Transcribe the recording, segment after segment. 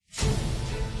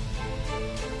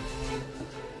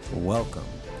Welcome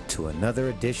to another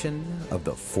edition of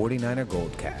the 49er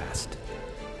GOLDCAST.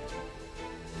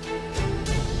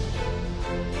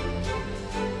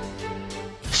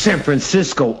 San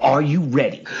Francisco, are you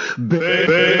ready?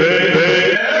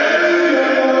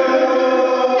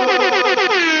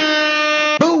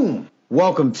 Boom!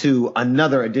 Welcome to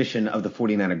another edition of the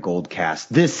 49er GOLDCAST.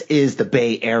 This is the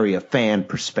Bay Area fan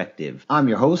perspective. I'm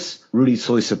your host, Rudy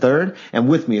Solis III, and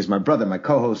with me is my brother, my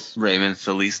co-host, Raymond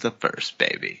Solis the first,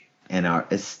 baby. And our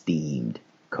esteemed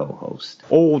co-host,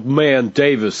 Old Man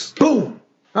Davis. Boom!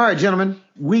 All right, gentlemen,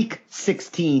 week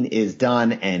 16 is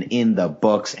done and in the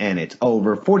books, and it's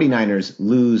over. 49ers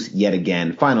lose yet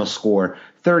again. Final score,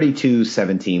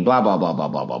 32-17, blah, blah, blah, blah,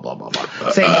 blah, blah, blah, blah,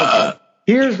 blah. Same old.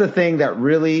 Here's the thing that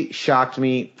really shocked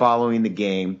me following the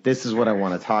game. This is what I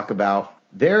want to talk about.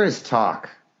 There is talk,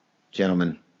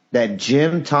 gentlemen, that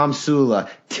Tim Tomsula,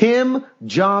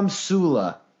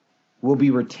 will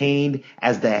be retained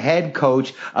as the head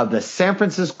coach of the San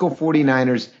Francisco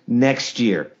 49ers next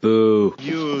year. Boo.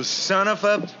 You son of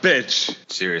a bitch.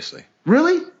 Seriously.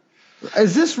 Really?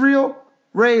 Is this real?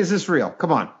 Ray, is this real?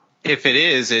 Come on. If it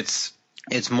is, it's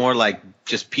more like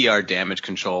just PR damage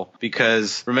control,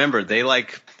 because remember, they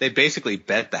basically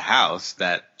bet the house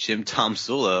that Jim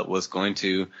Tomsula was going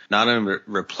to not only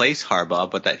replace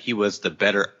Harbaugh, but that he was the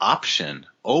better option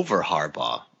over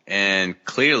Harbaugh. And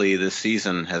clearly this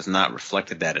season has not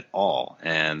reflected that at all.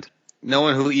 And no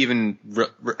one who even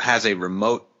has a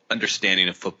remote understanding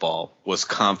of football was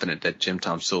confident that Jim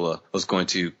Tomsula was going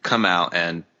to come out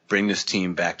and bring this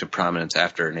team back to prominence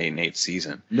after an 8-8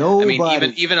 season. Nobody, I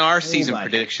mean, even our season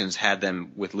predictions had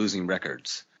them with losing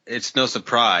records. It's no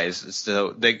surprise.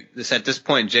 So at this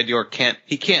point, Jed York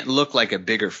can't look like a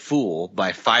bigger fool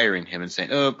by firing him and saying,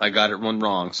 "Oh, I got it one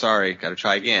wrong. Sorry, got to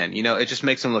try again." You know, it just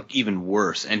makes him look even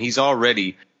worse. And he's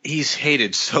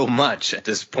hated so much at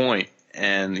this point.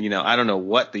 And, you know, I don't know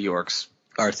what the Yorks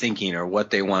are thinking or what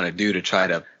they want to do to try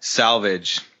to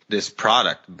salvage this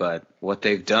product, but what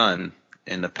they've done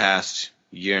in the past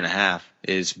year and a half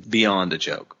is beyond a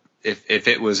joke. If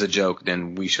it was a joke,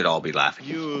 then we should all be laughing.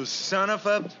 You son of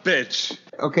a bitch.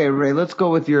 Okay, Ray, let's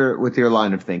go with your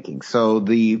line of thinking. So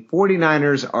the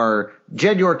 49ers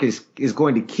Jed York is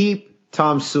going to keep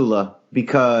Tomsula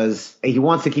because he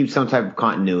wants to keep some type of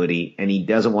continuity and he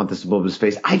doesn't want this above his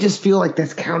face. I just feel like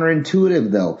that's counterintuitive,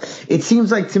 though. It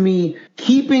seems like to me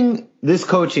keeping this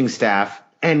coaching staff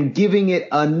and giving it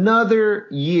another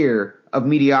year of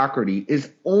mediocrity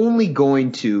is only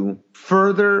going to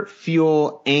further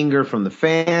fuel anger from the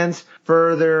fans,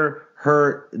 further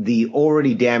hurt the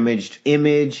already damaged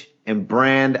image and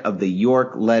brand of the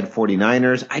York-led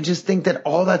 49ers. I just think that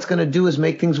all that's going to do is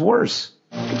make things worse.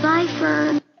 Goodbye,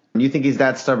 Fern. You think he's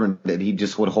that stubborn that he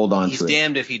just would hold on to it? He's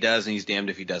damned if he does, and he's damned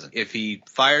if he doesn't. If he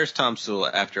fires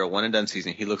Tomsula after a one-and-done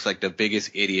season, he looks like the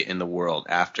biggest idiot in the world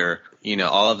after, you know,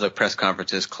 all of the press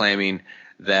conferences claiming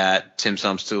that Kim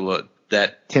Tomsula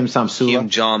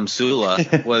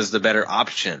was the better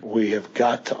option. We have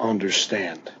got to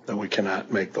understand that we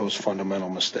cannot make those fundamental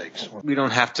mistakes. We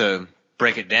don't have to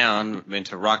break it down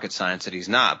into rocket science that he's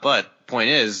not. But point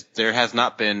is, there's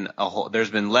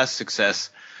been less success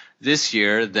this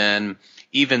year than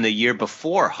even the year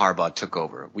before Harbaugh took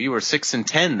over. We were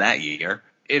 6-10 that year.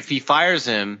 If he fires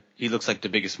him, he looks like the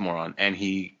biggest moron, and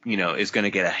he, you know, is going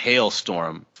to get a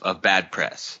hailstorm of bad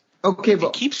press. Okay, if he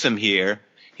keeps him here,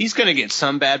 he's going to get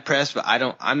some bad press, but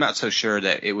I'm not so sure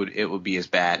that it would be as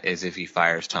bad as if he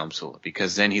fires Tomsula,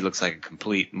 because then he looks like a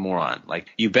complete moron. Like,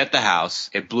 you bet the house,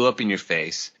 it blew up in your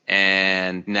face,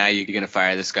 and now you're going to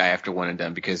fire this guy after one and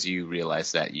done because you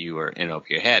realize that you were in over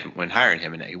your head when hiring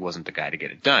him and that he wasn't the guy to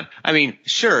get it done. I mean,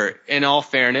 sure, in all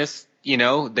fairness, you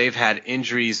know, they've had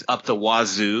injuries up the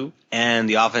wazoo, and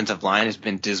the offensive line has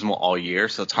been dismal all year,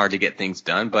 so it's hard to get things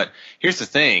done. But here's the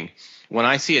thing. When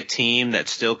I see a team that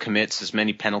still commits as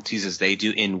many penalties as they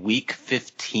do in week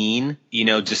 15, you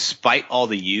know, despite all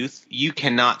the youth, you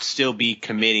cannot still be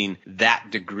committing that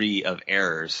degree of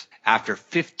errors after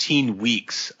 15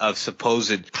 weeks of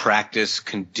supposed practice,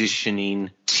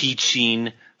 conditioning,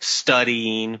 teaching,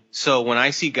 studying. So when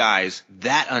I see guys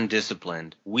that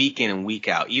undisciplined week in and week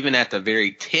out, even at the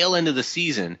very tail end of the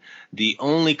season, the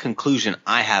only conclusion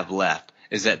I have left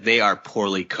is that they are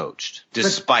poorly coached.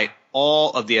 Despite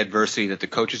all of the adversity that the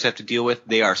coaches have to deal with,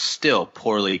 they are still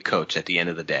poorly coached at the end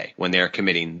of the day when they are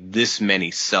committing this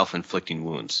many self-inflicting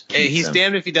wounds. He's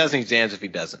damned if he does, and he's damned if he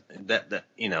doesn't. That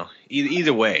you know,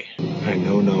 either way. I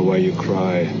know now why you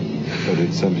cry, but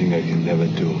it's something I can never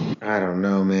do. I don't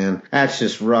know, man. That's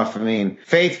just rough. I mean,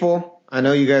 Faithful, I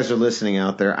know you guys are listening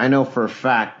out there. I know for a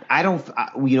fact,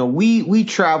 we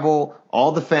travel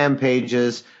all the fan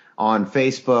pages on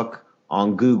Facebook,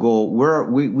 on Google.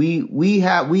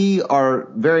 We are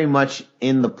very much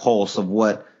in the pulse of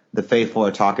what the faithful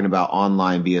are talking about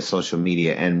online via social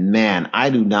media. And man, I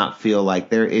do not feel like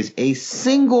there is a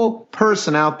single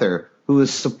person out there who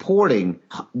is supporting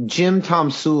Jim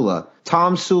Tomsula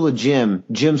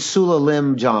Jim Sula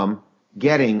Lim Jam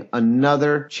getting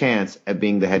another chance at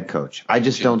being the head coach. I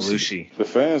just don't see. The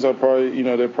fans are probably,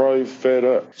 they're probably fed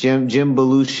up. Jim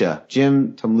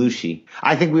Tomlushi.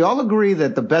 I think we all agree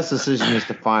that the best decision is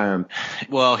to fire him.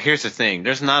 Well, here's the thing.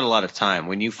 There's not a lot of time.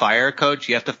 When you fire a coach,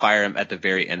 you have to fire him at the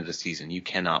very end of the season. You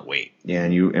cannot wait. Yeah,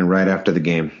 and right after the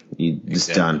game, it's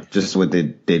done. Just what they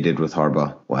did with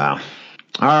Harbaugh. Wow.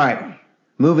 All right.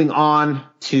 Moving on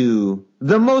to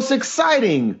the most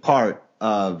exciting part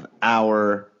of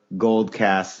our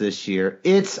GOLDCAST this year.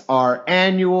 It's our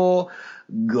annual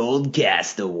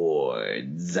GOLDCAST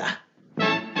Awards.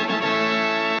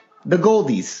 The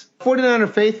Goldies.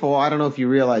 49er faithful, I don't know if you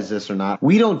realize this or not,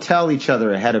 we don't tell each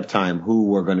other ahead of time who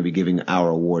we're going to be giving our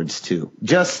awards to.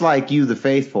 Just like you, the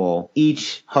faithful,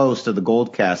 each host of the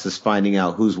GOLDCAST is finding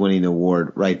out who's winning the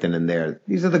award right then and there.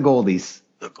 These are the Goldies.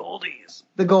 The Goldies.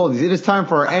 The Goldies. It is time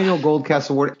for our annual GOLDCAST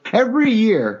Award. Every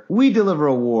year, we deliver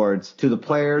awards to the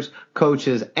players,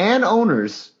 coaches, and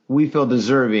owners we feel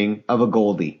deserving of a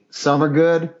Goldie. Some are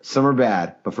good, some are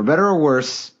bad. But for better or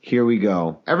worse, here we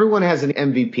go. Everyone has an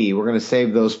MVP. We're going to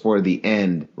save those for the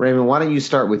end. Raymond, why don't you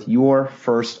start with your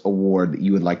first award that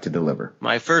you would like to deliver?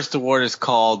 My first award is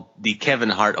called the Kevin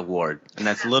Hart Award, and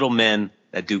that's little men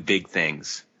that do big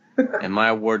things. And my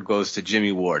award goes to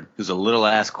Jimmy Ward, who's a little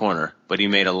ass corner, but he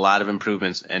made a lot of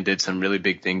improvements and did some really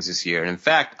big things this year. And in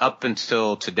fact, up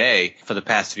until today, for the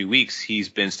past 3 weeks, he's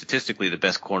been statistically the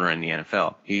best corner in the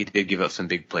NFL. He did give up some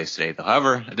big plays today.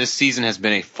 However, this season has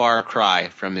been a far cry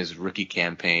from his rookie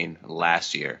campaign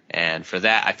last year. And for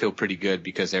that, I feel pretty good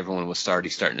because everyone was already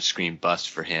starting to scream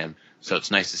bust for him. So it's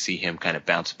nice to see him kind of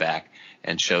bounce back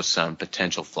and show some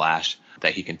potential flash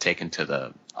that he can take into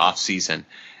the off season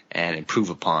and improve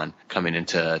upon coming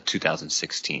into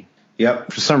 2016.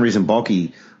 Yep. For some reason,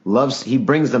 Bulky he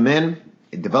brings them in,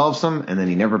 it develops them, and then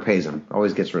he never pays them.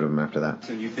 Always gets rid of them after that.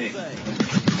 So you think?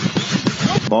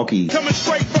 Bulky. Coming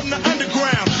straight from the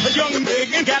underground. A young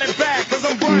nigga got it back 'cause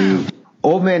I'm brown.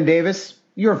 Old Man Davis,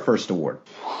 your first award.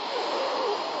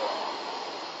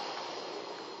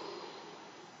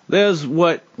 There's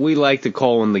what we like to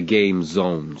call in the game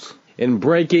zones. In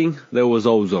Breaking, there was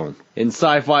Ozone. In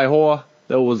Sci-Fi Horror,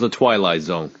 there was the Twilight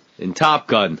Zone. In Top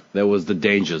Gun, there was the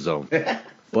Danger Zone.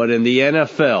 But in the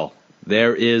NFL,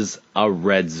 there is a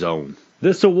Red Zone.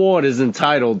 This award is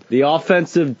entitled the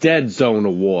Offensive Dead Zone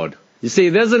Award. You see,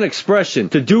 there's an expression,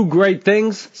 to do great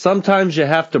things, sometimes you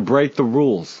have to break the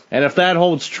rules. And if that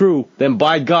holds true, then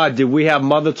by God did we have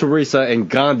Mother Teresa and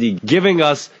Gandhi giving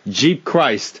us Jeep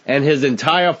Christ and his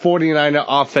entire 49er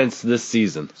offense this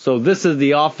season. So this is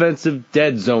the Offensive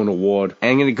Dead Zone Award,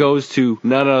 and it goes to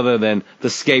none other than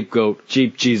the scapegoat,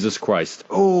 Jeep Jesus Christ.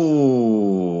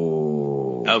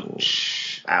 Oh.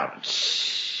 Ouch.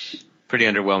 Ouch. Pretty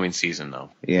underwhelming season,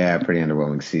 though. Yeah, pretty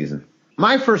underwhelming season.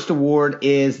 My first award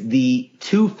is the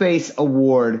Two-Face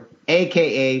Award,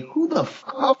 a.k.a. Who the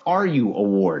fuck are you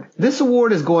award. This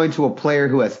award is going to a player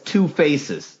who has two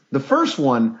faces. The first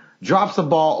one drops the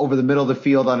ball over the middle of the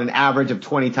field on an average of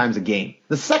 20 times a game.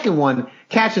 The second one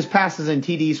catches passes and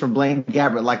TDs from Blaine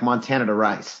Gabbert like Montana to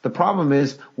Rice. The problem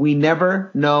is we never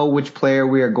know which player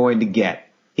we are going to get.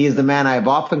 He is the man I have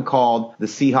often called the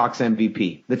Seahawks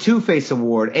MVP. The Two-Face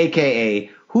Award,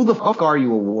 a.k.a. Who the fuck are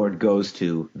you award goes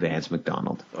to Vance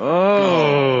McDonald.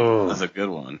 Oh, that's a good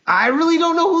one. I really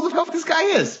don't know who the fuck this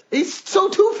guy is. He's so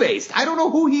two-faced. I don't know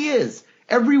who he is.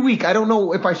 Every week, I don't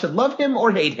know if I should love him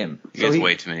or hate him. He has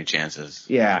way too many chances.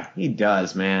 Yeah, he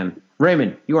does, man.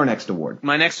 Raymond, your next award.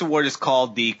 My next award is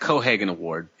called the Cohagen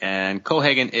Award. And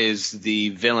Cohagen is the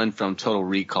villain from Total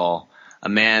Recall, a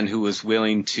man who was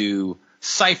willing to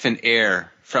siphon air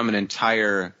from an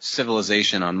entire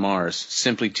civilization on Mars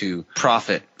simply to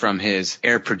profit from his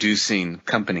air-producing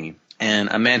company. And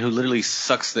a man who literally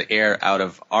sucks the air out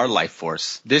of our life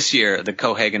force. This year, the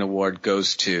Cohagen Award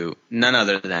goes to none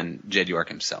other than Jed York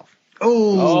himself.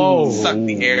 Oh. Suck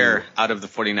the air out of the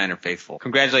 49er faithful.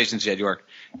 Congratulations, Jed York.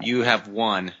 You have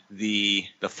won the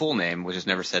full name, which is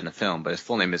never said in a film, but his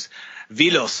full name is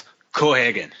Vilos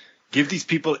Cohagen. Give these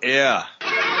people air.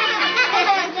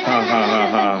 Ha ha ha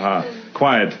ha ha.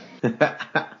 Quiet.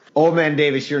 Old Man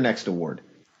Davis, your next award.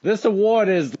 This award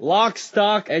is Lock,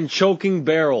 Stock, and Choking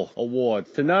Barrel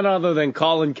Award to none other than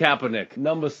Colin Kaepernick,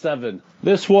 number 7.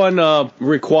 This one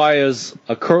requires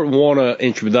a Kurt Warner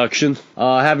introduction.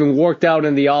 Having worked out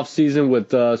in the offseason with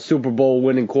Super Bowl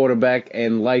winning quarterback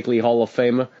and likely Hall of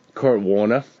Famer, Kurt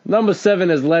Warner. Number 7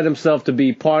 has led himself to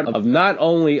be part of not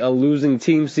only a losing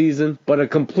team season, but a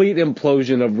complete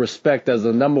implosion of respect as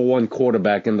the number 1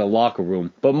 quarterback in the locker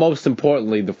room, but most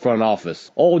importantly, the front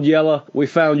office. Old Yeller, we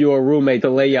found you a roommate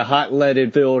to lay your hot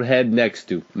leaded-filled head next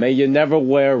to. May you never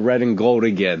wear red and gold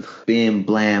again. Bim,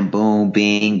 blam, boom,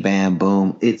 bing, bam,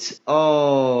 boom.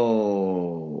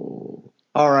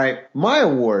 All right. My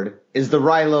award is the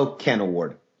Rilo Ken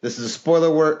Award. This is a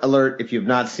spoiler alert if you've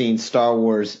not seen Star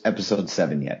Wars Episode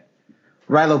 7 yet.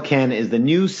 Rilo Ken is the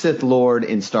new Sith Lord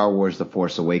in Star Wars The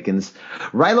Force Awakens.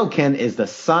 Rilo Ken is the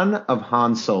son of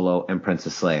Han Solo and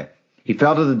Princess Leia. He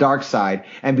fell to the dark side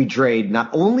and betrayed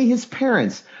not only his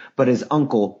parents, but his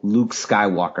uncle Luke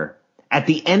Skywalker. At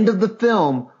the end of the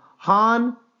film,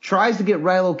 Han tries to get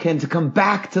Rilo Ken to come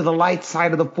back to the light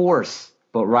side of the Force,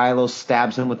 but Rilo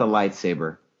stabs him with a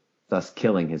lightsaber, thus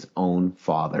killing his own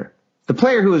father. The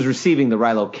player who is receiving the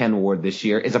Rilo Ken Award this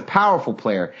year is a powerful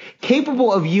player,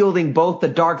 capable of yielding both the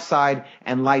dark side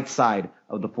and light side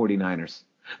of the 49ers.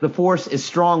 The Force is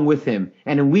strong with him,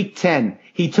 and in Week 10,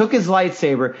 he took his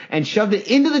lightsaber and shoved it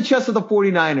into the chest of the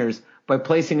 49ers by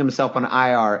placing himself on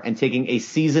IR and taking a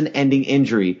season-ending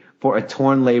injury for a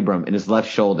torn labrum in his left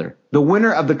shoulder. The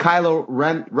winner of the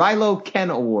Rilo Ken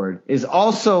Award is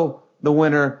also the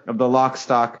winner of the Lock,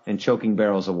 Stock, and Choking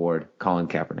Barrels Award, Colin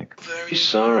Kaepernick. Very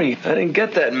sorry. I didn't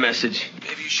get that message.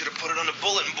 Maybe you should have put it on the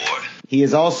bulletin board.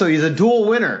 He's a dual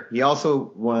winner. He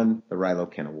also won the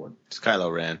Rilo Ken Award. It's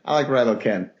Kylo Ren. I like Rilo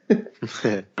Ken.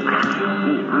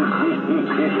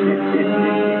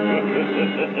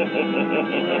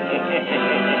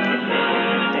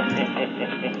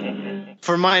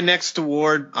 For my next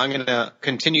award, I'm going to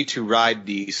continue to ride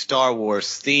the Star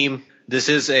Wars theme. This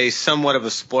is a somewhat of a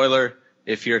spoiler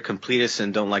if you're a completist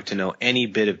and don't like to know any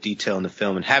bit of detail in the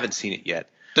film and haven't seen it yet.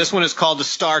 This one is called the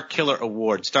Star Killer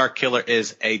Award. Star Killer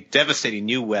is a devastating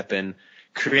new weapon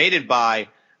created by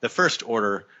the First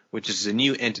Order, which is a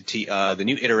new entity, the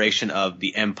new iteration of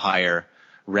the Empire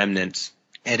remnants.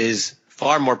 It is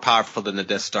far more powerful than the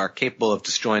Death Star, capable of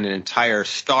destroying an entire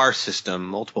star system,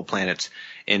 multiple planets,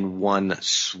 in one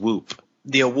swoop.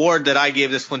 The award that I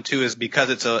gave this one to is because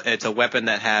it's a weapon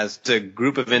that has a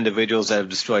group of individuals that have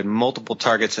destroyed multiple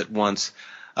targets at once,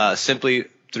 simply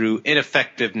through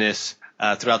ineffectiveness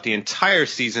throughout the entire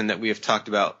season that we have talked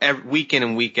about week in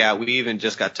and week out. We even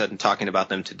just got done talking about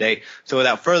them today. So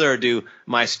without further ado,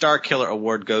 my Star Killer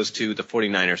Award goes to the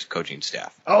 49ers coaching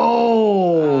staff. Oh,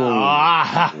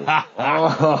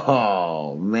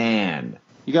 man.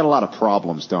 You got a lot of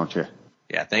problems, don't you?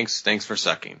 Yeah, thanks for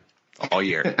sucking all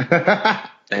year.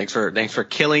 Thanks for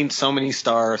killing so many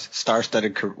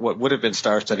star-studded what would have been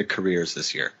star-studded careers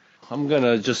this year. I'm going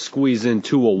to just squeeze in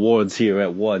 2 awards here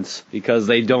at once because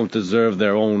they don't deserve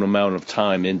their own amount of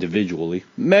time individually.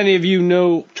 Many of you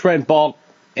know Trent Baalke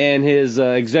and his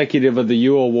Executive of the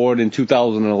Year award in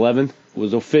 2011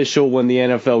 was official when the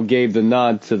NFL gave the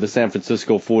nod to the San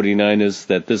Francisco 49ers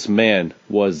that this man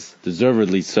was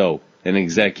deservedly so an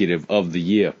Executive of the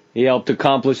Year. He helped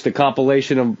accomplish the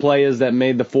compilation of players that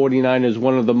made the 49ers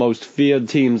one of the most feared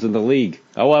teams in the league.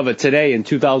 However, today in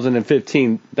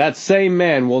 2015, that same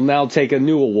man will now take a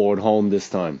new award home this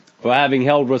time for having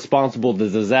held responsible the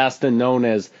disaster known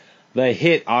as the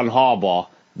hit on Harbaugh.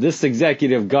 This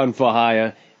executive gun for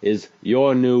hire is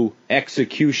your new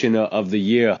Executioner of the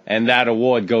Year, and that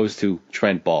award goes to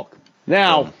Trent Baalke.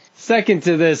 Now, second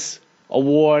to this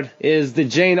award is the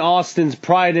Jane Austen's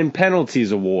Pride in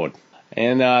Penalties Award.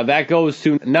 And that goes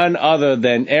to none other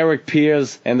than Eric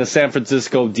Pierce and the San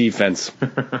Francisco defense.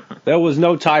 There was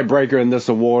no tiebreaker in this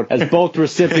award, as both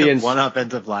recipients one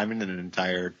offensive lineman in an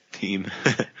entire team.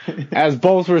 as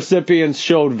both recipients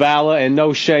showed valor and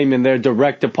no shame in their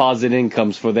direct deposit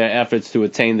incomes for their efforts to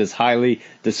attain this highly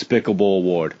despicable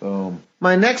award.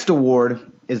 My next award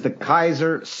is the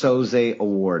Kaiser Soze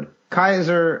Award.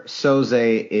 Kaiser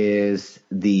Soze is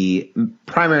the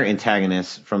primary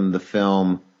antagonist from the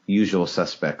film Usual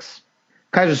Suspects.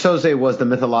 Kaiser Soze was the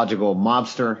mythological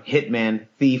mobster, hitman,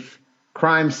 thief,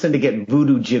 crime syndicate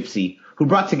voodoo gypsy who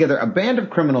brought together a band of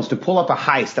criminals to pull up a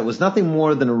heist that was nothing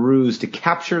more than a ruse to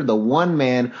capture the one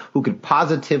man who could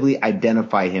positively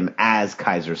identify him as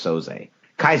Kaiser Soze.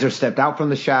 Kaiser stepped out from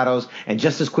the shadows and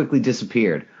just as quickly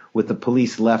disappeared, with the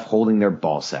police left holding their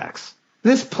ball sacks.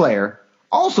 This player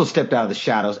also stepped out of the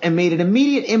shadows and made an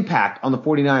immediate impact on the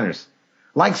 49ers.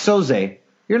 Like Soze,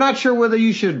 you're not sure whether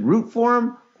you should root for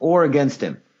him or against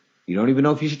him. You don't even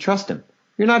know if you should trust him.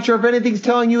 You're not sure if anything's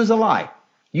telling you is a lie.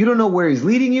 You don't know where he's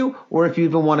leading you or if you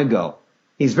even want to go.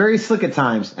 He's very slick at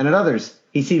times, and at others,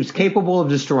 he seems capable of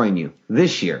destroying you.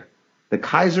 This year, the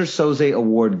Kaiser Soze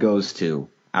Award goes to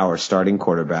our starting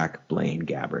quarterback, Blaine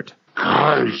Gabbert?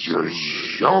 Kaiser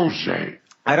Jose.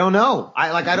 I don't know.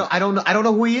 I don't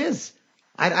know who he is.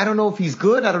 I don't know if he's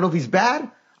good. I don't know if he's bad.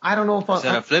 I don't know if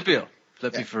I'm flip you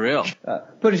for real.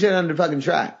 Put his shit on the fucking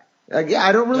track.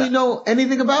 I don't really know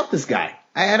anything about this guy.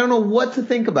 I don't know what to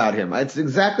think about him. It's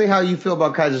exactly how you feel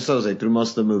about Kaiser Soze through most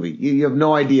of the movie. You have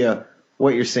no idea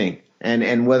what you're seeing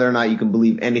and whether or not you can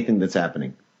believe anything that's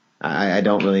happening. I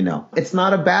don't really know. It's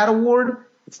not a bad award.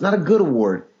 It's not a good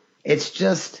award. It's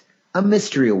just a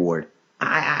mystery award.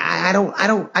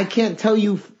 I can't tell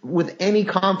you with any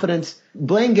confidence.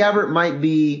 Blaine Gabbert might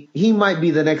be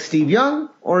the next Steve Young,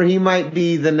 or he might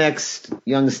be the next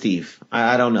young Steve.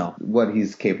 I don't know what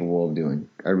he's capable of doing.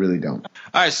 I really don't.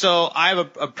 All right, so I have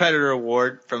a Predator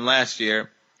award from last year,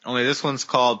 only this one's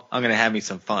called I'm Gonna Have Me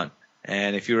Some Fun.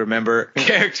 And if you remember,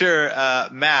 character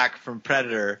Mac from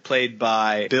Predator, played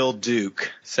by Bill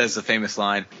Duke, says the famous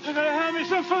line, I'm gonna have me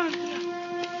some fun.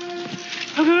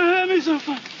 I'm gonna have me some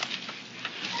fun.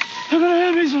 I'm gonna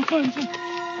have me some fun.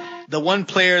 the one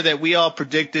player that we all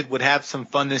predicted would have some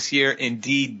fun this year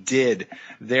indeed did.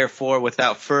 Therefore,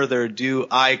 without further ado,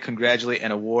 I congratulate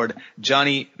and award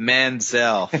Johnny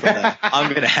Manziel for the I'm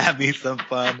going to have me some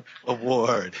fun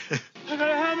award. I'm going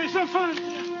to have me some fun.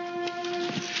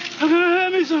 I'm going to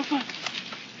have me some fun.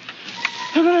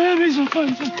 I'm going to have me some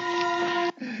fun.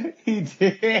 He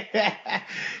did.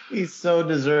 He's so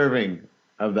deserving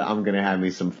of the I'm going to have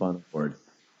me some fun award.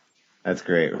 That's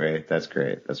great, Ray. That's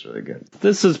great. That's really good.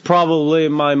 This is probably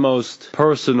my most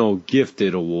personal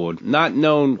gifted award. Not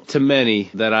known to many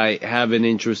that I have an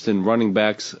interest in running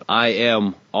backs. I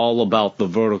am all about the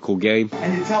vertical game.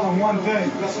 And you tell them one thing.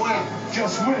 Just win.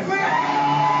 Just win.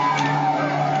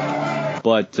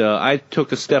 But I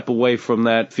took a step away from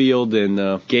that field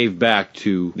and gave back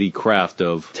to the craft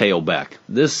of tailback.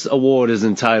 This award is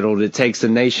entitled It Takes a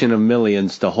Nation of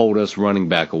Millions to Hold Us Running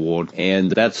Back Award.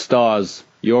 And that stars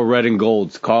your red and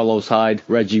golds, Carlos Hyde,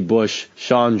 Reggie Bush,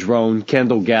 Sean Drone,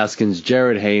 Kendall Gaskins,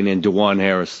 Jared Hayne, and DeJuan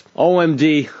Harris.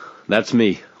 OMD, that's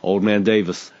me, Old Man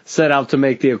Davis. Set out to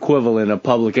make the equivalent of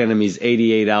Public Enemy's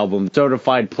 '88 album,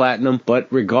 certified platinum,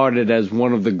 but regarded as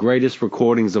one of the greatest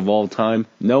recordings of all time.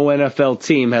 No NFL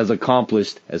team has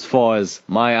accomplished, as far as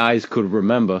my eyes could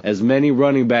remember, as many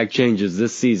running back changes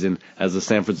this season as the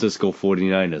San Francisco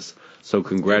 49ers. So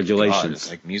congratulations. God, it's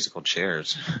like musical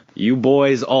chairs. You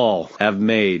boys all have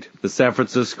made the San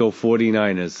Francisco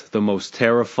 49ers the most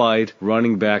terrified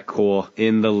running back core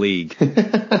in the league. You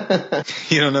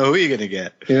don't know who you're going to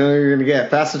get. You know who you're going to get.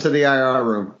 Pass it to the IR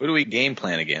room. Who do we game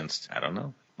plan against? I don't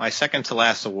know. My second to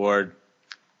last award,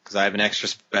 because I have an extra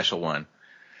special one,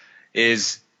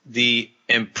 is the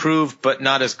Improved But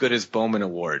Not As Good as Bowman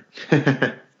Award.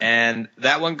 And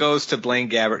that one goes to Blaine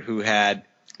Gabbert, who had...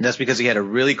 That's because he had a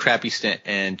really crappy stint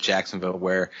in Jacksonville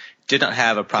where did not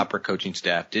have a proper coaching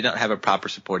staff, did not have a proper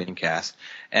supporting cast,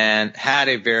 and had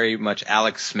a very much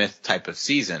Alex Smith type of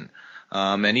season.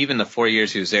 And even the 4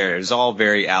 years he was there, it was all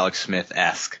very Alex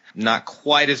Smith-esque. Not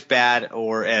quite as bad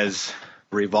or as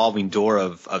revolving door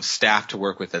of staff to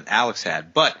work with that Alex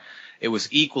had, but it was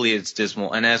equally as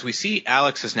dismal. And as we see,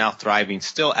 Alex is now thriving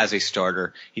still as a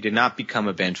starter. He did not become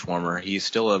a bench warmer. He is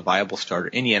still a viable starter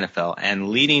in the NFL and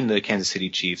leading the Kansas City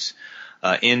Chiefs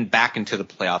back into the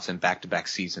playoffs in back-to-back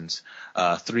seasons.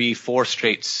 4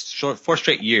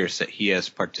 straight years that he has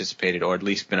participated or at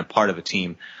least been a part of a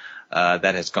team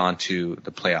that has gone to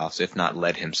the playoffs, if not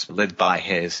led by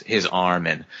his arm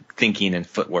and thinking and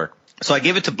footwork. So I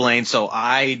give it to Blaine. So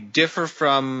I differ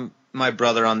from my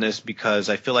brother on this because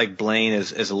I feel like Blaine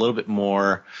is a little bit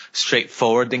more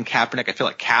straightforward than Kaepernick. I feel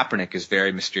like Kaepernick is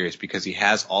very mysterious because he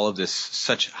has all of this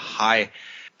such high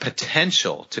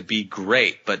potential to be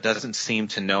great, but doesn't seem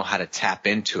to know how to tap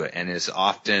into it and is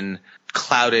often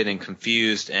clouded and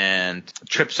confused and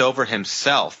trips over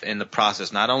himself in the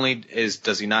process. Not only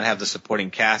does he not have the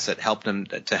supporting cast that help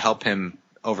him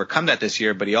overcome that this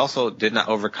year, but he also did not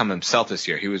overcome himself this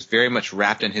year. He was very much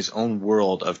wrapped in his own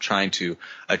world of trying to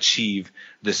achieve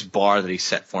this bar that he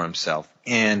set for himself.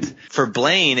 And for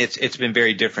Blaine, it's been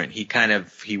very different.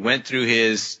 He went through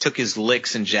took his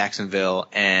licks in Jacksonville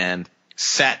and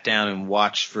sat down and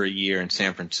watched for a year in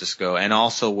San Francisco, and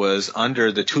also was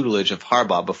under the tutelage of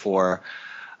Harbaugh before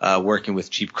working with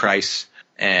Jeep Christ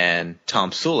and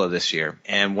Tomsula this year.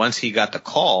 And once he got the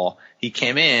call, he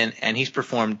came in and he's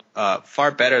performed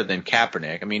far better than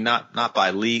Kaepernick. I mean, not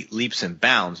by leaps and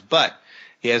bounds, but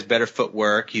he has better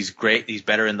footwork. He's great. He's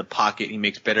better in the pocket. He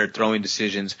makes better throwing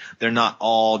decisions. They're not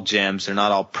all gems. They're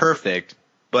not all perfect,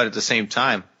 but at the same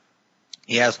time,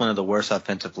 he has one of the worst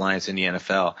offensive lines in the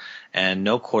NFL, and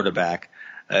no quarterback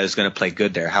is going to play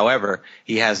good there. However,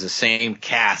 he has the same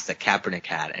cast that Kaepernick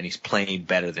had, and he's playing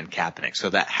better than Kaepernick. So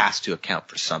that has to account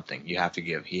for something. You have to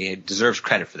give. He deserves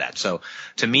credit for that. So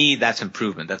to me, that's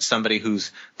improvement. That's somebody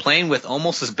who's playing with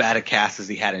almost as bad a cast as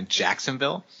he had in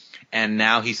Jacksonville, and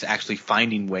now he's actually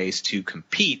finding ways to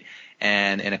compete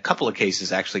and in a couple of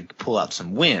cases actually pull out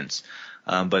some wins.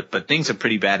 But things are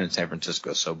pretty bad in San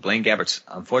Francisco. So Blaine Gabbert's,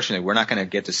 unfortunately, we're not going to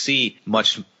get to see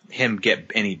much him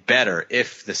get any better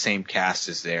if the same cast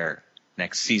is there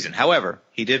next season. However,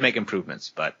 he did make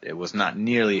improvements, but it was not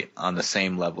nearly on the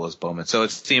same level as Bowman. So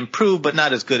it's the improved but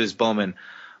not as good as Bowman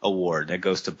award that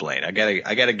goes to Blaine. I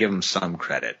gotta give him some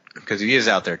credit because he is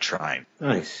out there trying.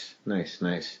 Nice.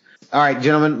 All right,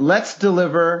 gentlemen, let's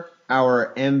deliver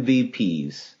our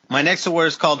MVPs. My next award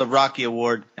is called the Rocky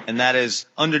Award, and that is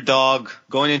underdog,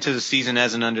 going into the season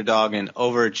as an underdog and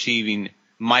overachieving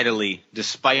mightily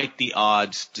despite the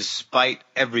odds, despite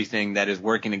everything that is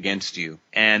working against you.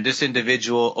 And this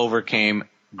individual overcame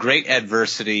great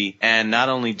adversity and not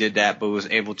only did that, but was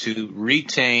able to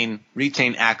retain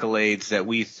accolades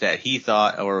that he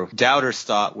thought or doubters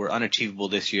thought were unachievable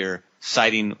this year,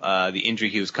 citing the injury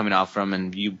he was coming off from.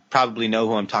 And you probably know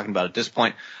who I'm talking about at this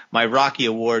point. My Rocky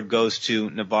Award goes to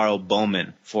Navarro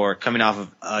Bowman for coming off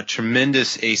of a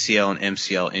tremendous ACL and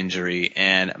MCL injury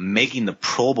and making the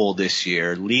Pro Bowl this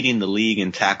year, leading the league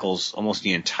in tackles almost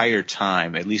the entire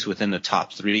time, at least within the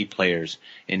top 3 players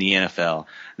in the NFL.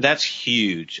 That's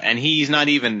huge. And he's not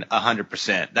even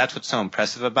 100%. That's what's so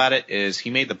impressive about it is he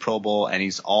made the Pro Bowl and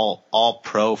he's all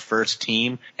pro first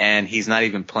team, and he's not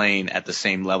even playing at the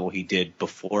same level he did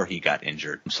before he got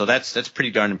injured. So that's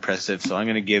pretty darn impressive. So I'm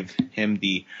going to give him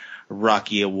the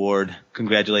Rocky Award.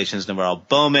 Congratulations, Navarro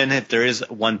Bowman. If there is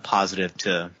one positive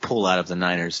to pull out of the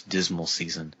Niners' dismal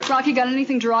season. Rocky, got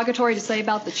anything derogatory to say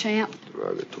about the champ?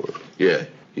 Derogatory. Yeah,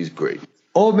 he's great.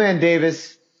 Old Man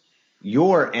Davis,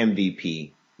 your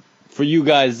MVP. For you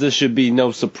guys, this should be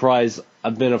no surprise.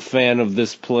 I've been a fan of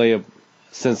this player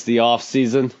since the off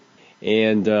season,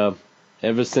 and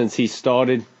ever since he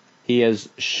started, he has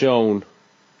shown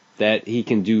that he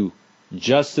can do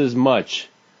just as much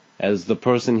as the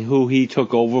person who he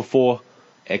took over for,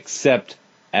 except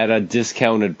at a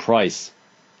discounted price.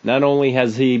 Not only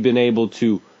has he been able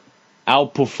to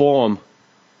outperform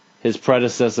his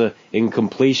predecessor in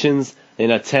completions, in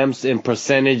attempts, in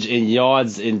percentage, in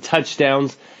yards, in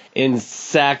touchdowns, in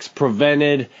sacks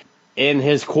prevented, in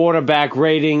his quarterback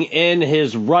rating, in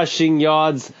his rushing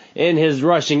yards, in his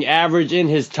rushing average, in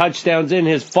his touchdowns, in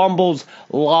his fumbles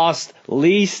lost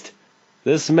least.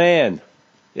 This man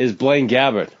is Blaine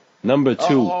Gabbert, number 2.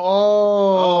 Oh,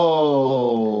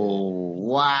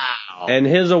 wow. And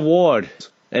his award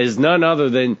is none other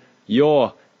than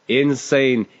your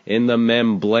Insane in the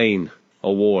Mem Blaine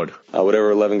Award.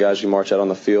 Whatever 11 guys we march out on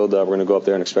the field, we're going to go up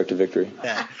there and expect a victory.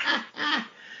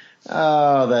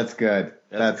 Oh, that's good.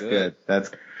 That's good.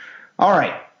 All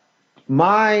right.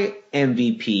 My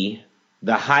MVP,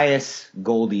 the highest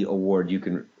Goldie Award you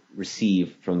can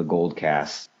receive from the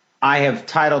GOLDCAST, I have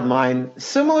titled mine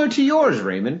similar to yours,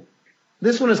 Raymond.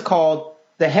 This one is called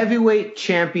the Heavyweight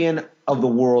Champion of the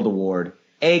World Award,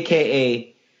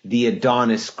 a.k.a. the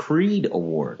Adonis Creed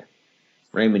Award.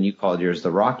 Raymond, you called yours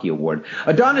the Rocky Award.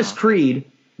 Adonis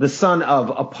Creed, the son of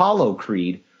Apollo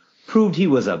Creed, proved he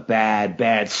was a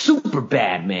bad, super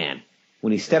bad man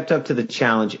when he stepped up to the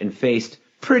challenge and faced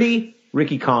pretty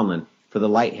Ricky Conlon for the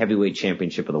light heavyweight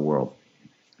championship of the world.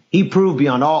 He proved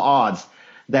beyond all odds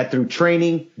that through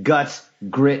training, guts,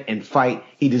 grit, and fight,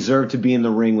 he deserved to be in the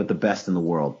ring with the best in the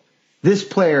world. This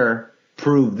player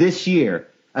proved this year,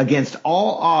 against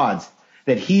all odds,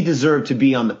 that he deserved to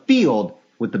be on the field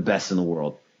with the best in the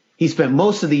world. He spent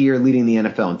most of the year leading the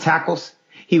NFL in tackles.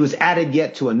 He was added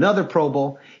yet to another Pro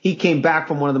Bowl. He came back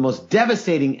from one of the most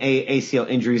devastating ACL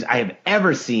injuries I have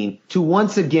ever seen to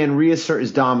once again reassert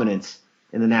his dominance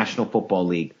in the National Football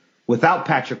League. Without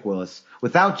Patrick Willis,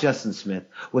 without Justin Smith,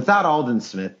 without Alden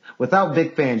Smith, without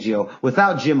Vic Fangio,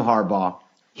 without Jim Harbaugh,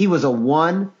 he was a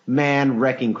one-man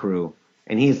wrecking crew,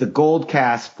 and he is the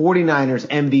GOLDCAST 49ers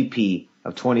MVP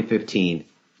of 2015.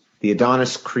 The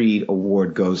Adonis Creed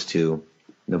Award goes to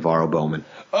Navarro Bowman.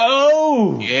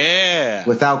 Oh! Yeah.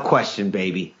 Without question,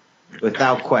 baby.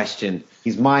 Without question.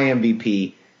 He's my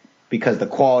MVP because the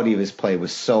quality of his play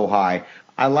was so high.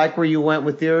 I like where you went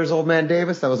with yours, Old Man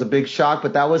Davis. That was a big shock,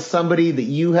 but that was somebody that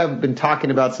you have been talking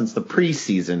about since the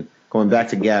preseason, going back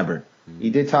to Gabbert.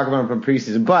 You did talk about him from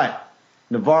preseason, but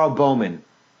Navarro Bowman,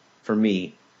 for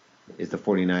me, is the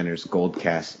 49ers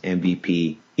GOLDCAST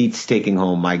MVP. He's taking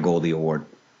home my Goldie Award.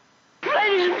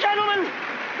 Ladies and gentlemen,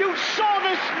 you saw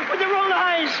this with your own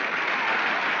eyes.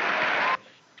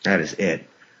 That is it.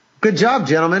 Good job,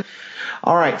 gentlemen.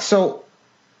 All right, so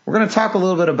we're going to talk a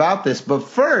little bit about this, but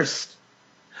first,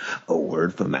 a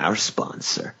word from our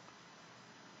sponsor.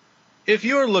 If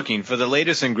you're looking for the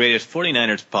latest and greatest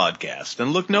 49ers podcast,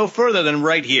 then look no further than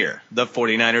right here, the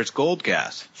 49ers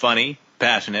GOLDCAST. Funny,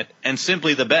 passionate, and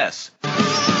simply the best.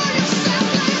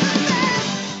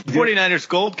 49ers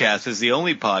GOLDCAST is the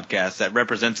only podcast that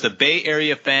represents the Bay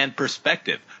Area fan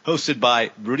perspective, hosted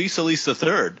by Rudy Solis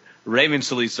III, Raymond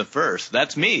Solis I,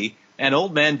 that's me, and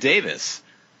Old Man Davis.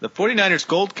 The 49ers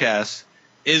GOLDCAST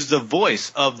is the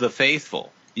voice of the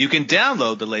faithful. You can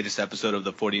download the latest episode of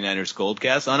the 49ers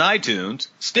GOLDCAST on iTunes,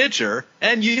 Stitcher,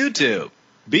 and YouTube.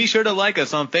 Be sure to like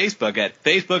us on Facebook at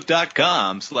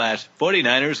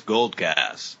facebook.com/49ers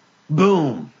GOLDCAST.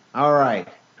 Boom. All right,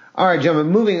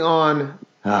 gentlemen, moving on.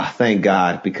 Thank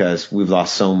God, because we've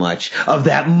lost so much of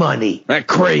that money. That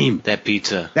cream. That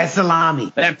pizza. That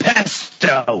salami. That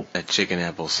pesto. That chicken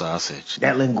apple sausage.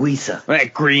 That linguiça.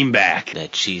 That greenback.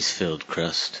 That cheese-filled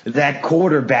crust. That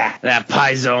quarterback. That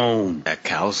pie zone. That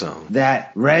calzone.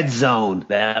 That red zone.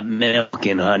 That milk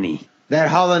and honey. That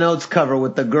Hall & Oates cover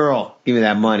with the girl. Give me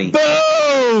that money.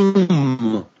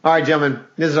 Boom! All right, gentlemen,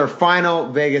 this is our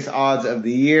final Vegas odds of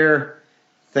the year.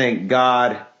 Thank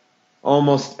God.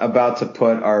 Almost about to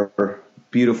put our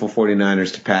beautiful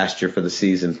 49ers to pasture for the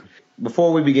season.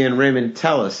 Before we begin, Raymond,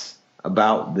 tell us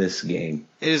about this game.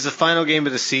 It is the final game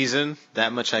of the season.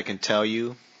 That much I can tell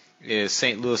you.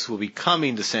 St. Louis will be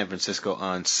coming to San Francisco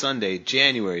on Sunday,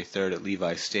 January 3rd at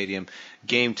Levi Stadium.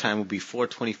 Game time will be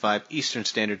 4:25 Eastern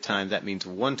Standard Time. That means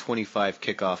 1:25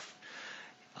 kickoff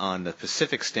on the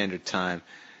Pacific Standard Time.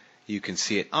 You can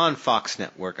see it on Fox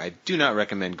Network. I do not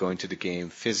recommend going to the game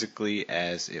physically,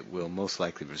 as it will most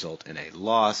likely result in a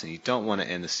loss, and you don't want to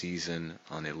end the season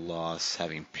on a loss,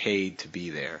 having paid to be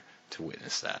there to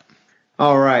witness that.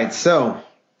 All right, so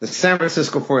the San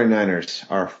Francisco 49ers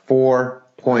are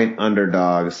 4-point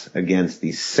underdogs against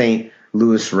the St.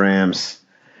 Louis Rams.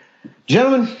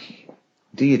 Gentlemen,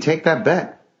 do you take that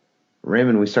bet?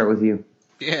 Raymond, we start with you.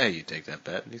 Yeah, you take that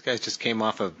bet. These guys just came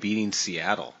off of beating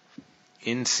Seattle.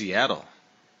 In Seattle.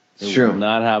 They will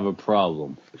not have a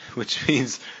problem. Which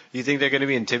means you think they're going to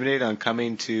be intimidated on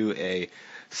coming to a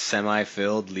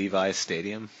semi-filled Levi's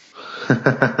Stadium?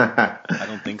 I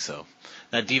don't think so.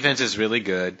 That defense is really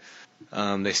good.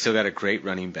 They still got a great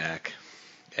running back.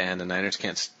 And the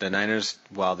Niners,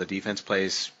 while the defense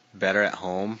plays better at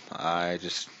home, I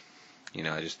just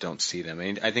don't see them. I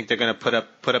mean, I think they're going to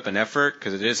put up an effort,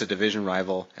 because it is a division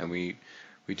rival, and we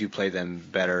do play them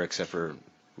better, except for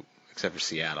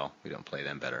Seattle. We don't play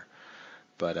them better.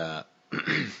 But, yeah,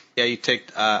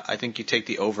 I think you take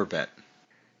the over bet.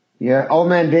 Yeah, Old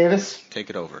Man Davis?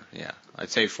 Take it over, yeah. I'd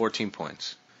say 14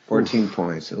 points. 14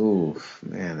 points. Ooh,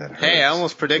 man, that hurts. Hey, I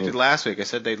almost predicted last week. I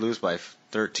said they'd lose by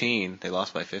 13. They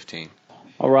lost by 15.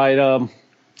 All right,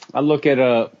 I look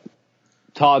at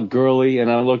Todd Gurley, and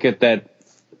I look at that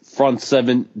front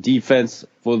seven defense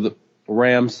for the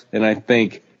Rams, and I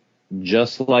think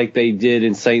just like they did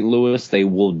in St. Louis, they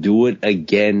will do it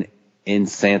again in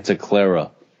Santa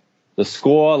Clara. The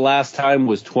score last time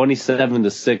was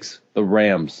 27-6, the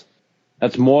Rams.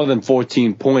 That's more than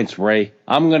 14 points, Ray.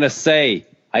 I'm going to say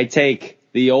I take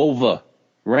the over.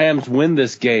 Rams win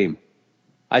this game.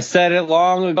 I said it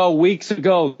long ago, weeks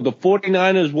ago. The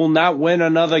 49ers will not win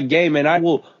another game, and I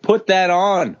will put that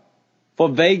on for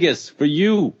Vegas, for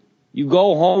you. You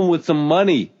go home with some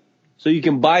money so you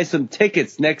can buy some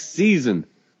tickets next season.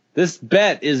 This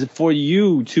bet is for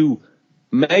you to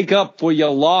make up for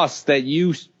your loss that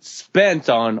you spent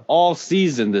on all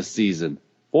season this season.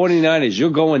 49ers, you're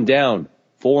going down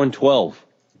 4-12.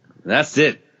 That's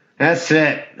it. That's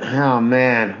it. Oh,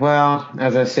 man. Well,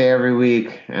 as I say every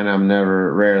week, and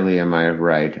rarely am I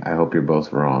right. I hope you're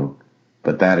both wrong.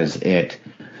 But that is it.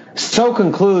 So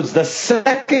concludes the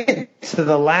second to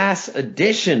the last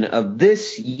edition of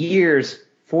this year's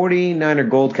 49er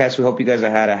GOLDCAST. We hope you guys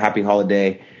have had a happy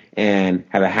holiday and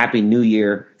have a happy new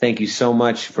year. Thank you so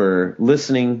much for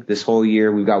listening this whole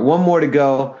year. We've got one more to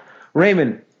go.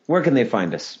 Raymond, where can they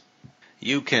find us?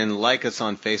 You can like us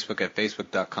on Facebook at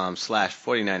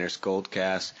facebook.com/49ers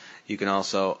GOLDCAST. You can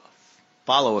also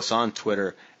follow us on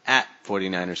Twitter at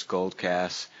 49ers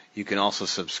GOLDCAST. You can also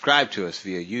subscribe to us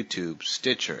via YouTube,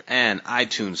 Stitcher, and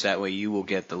iTunes. That way you will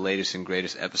get the latest and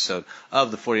greatest episode of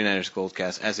the 49ers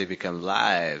GOLDCAST as they become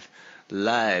live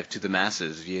to the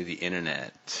masses via the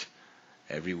internet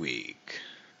every week.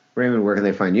 Raymond, where can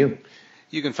they find you?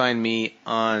 You can find me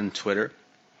on Twitter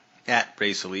at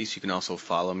Ray Solis. You can also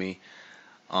follow me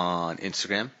on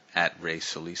Instagram at Ray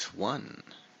Solis1.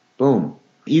 Boom.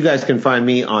 You guys can find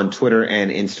me on Twitter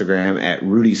and Instagram at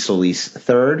Rudy Solis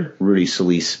III, Rudy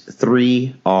Solis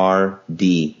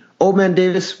 3RD. Old Man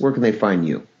Davis, where can they find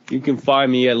you? You can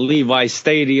find me at Levi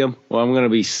Stadium, where I'm going to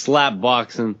be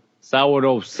slapboxing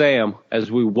Sourdough Sam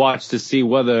as we watch to see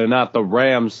whether or not the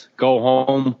Rams go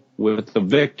home with the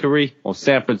victory, or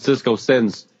San Francisco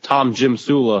sends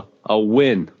Tomsula a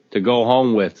win to go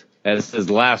home with as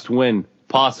his last win,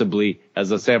 possibly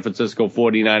as a San Francisco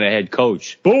 49er head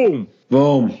coach. Boom!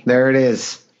 Boom. There it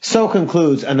is. So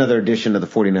concludes another edition of the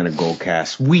 49er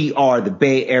Goldcast. We are the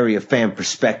Bay Area fan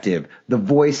perspective, the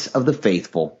voice of the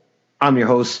faithful. I'm your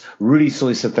host, Rudy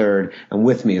Solis III, and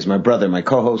with me is my brother, my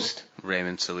co-host,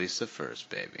 Raymond Solis the first,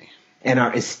 baby. And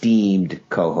our esteemed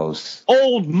co-host,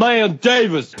 Old Man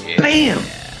Davis. Yeah. Bam!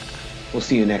 We'll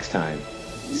see you next time.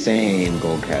 Same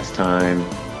Goldcast time,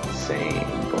 same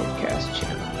Goldcast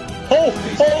channel. Ho,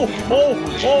 ho, ho,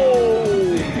 ho!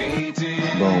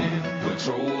 Boom.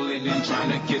 Patrolling and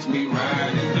trying to catch me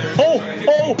riding. Ho,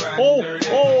 ho, ho,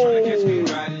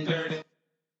 ho!